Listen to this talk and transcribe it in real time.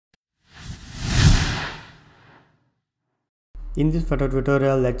In this Flutter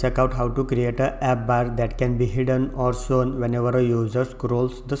tutorial, let's check out how to create an app bar that can be hidden or shown whenever a user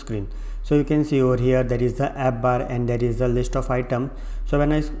scrolls the screen. So you can see over here there is the app bar and there is a list of items. So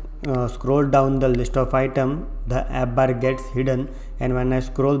when I scroll down the list of items, the app bar gets hidden, and when I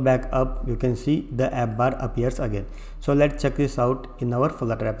scroll back up, you can see the app bar appears again. So let's check this out in our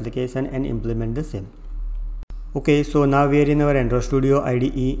Flutter application and implement the same. Okay, so now we are in our Android Studio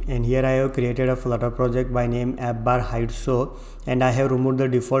IDE, and here I have created a Flutter project by name AppBar hide show, and I have removed the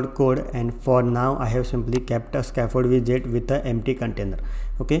default code, and for now I have simply kept a scaffold widget with an empty container.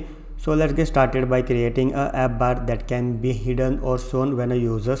 Okay, so let's get started by creating a app bar that can be hidden or shown when a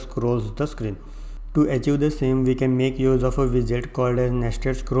user scrolls the screen. To achieve the same, we can make use of a widget called as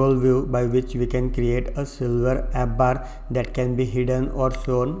NestedScrollView, by which we can create a SliverAppBar that can be hidden or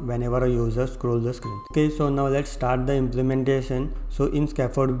shown whenever a user scrolls the screen. Okay, so now let's start the implementation. So in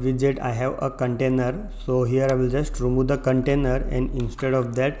scaffold widget, I have a container. So here I will just remove the container, and instead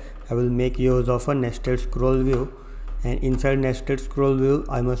of that, I will make use of a NestedScrollView. And inside NestedScrollView,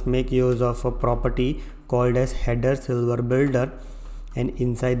 I must make use of a property called as headerSliverBuilder. And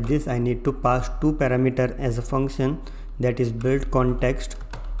inside this I need to pass two parameters as a function, that is build context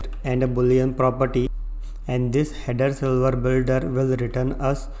and a boolean property, and this headerSliverBuilder will return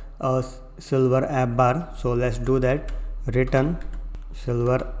us a SliverAppBar. So let's do that. Return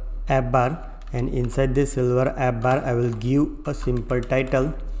SliverAppBar, and inside this SliverAppBar I will give a simple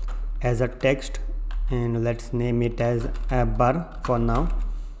title as a text, and let's name it as AppBar for now.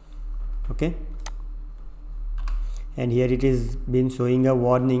 Okay, and here it is been showing a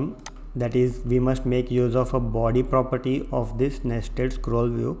warning, that is we must make use of a body property of this nested scroll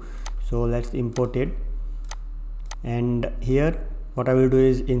view. So let's import it, and here what I will do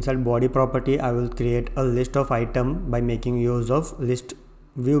is inside body property I will create a list of item by making use of list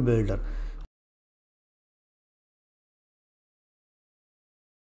view builder.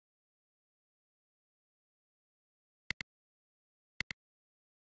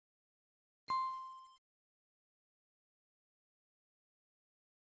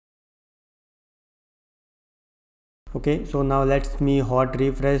 Okay, so now let's me hot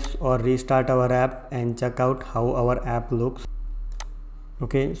refresh or restart our app and check out how our app looks.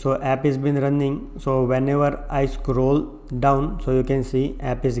 Okay, so app is been running. So whenever I scroll down, so you can see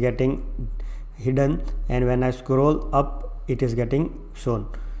app is getting hidden, and when I scroll up, it is getting shown.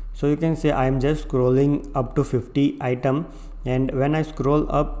 So you can see I am just scrolling up to 50 item, and when I scroll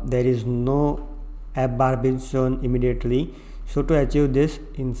up, there is no app bar being shown immediately. So to achieve this,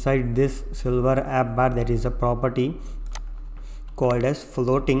 inside this SliverAppBar there is a property called as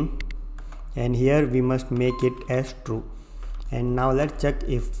floating, and here we must make it as true. And now let's check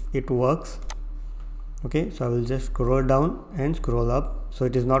if it works. Okay, so I will just scroll down and scroll up. So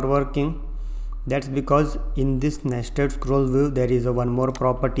it is not working. That's because in this nested scroll view there is a one more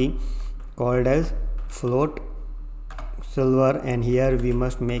property called as float silver, and here we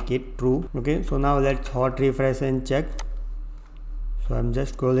must make it true. Okay, so now let's hot refresh and check. So I'm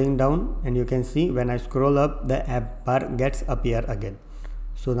just scrolling down, and you can see when I scroll up, the app bar gets appear again.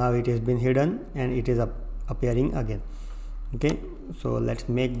 So now it has been hidden and it is appearing again. Okay, so let's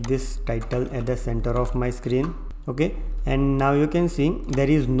make this title at the center of my screen. Okay, and now you can see there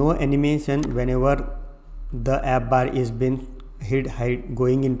is no animation whenever the app bar is been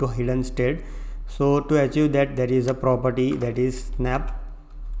going into hidden state. So to achieve that, there is a property that is snap,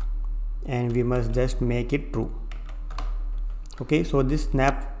 and we must just make it true. Okay, so this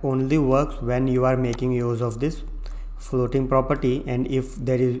snap only works when you are making use of this floating property, and if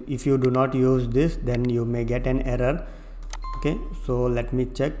you do not use this, then you may get an error. Okay, so let me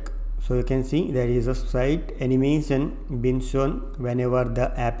check. So you can see there is a slight animation being shown whenever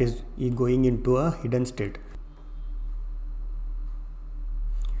the app is going into a hidden state.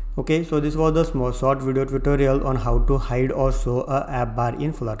 Okay, so this was the small short video tutorial on how to hide or show a app bar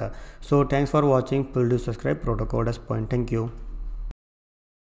in Flutter. So thanks for watching. Please do subscribe. Proto Code as point. Thank you.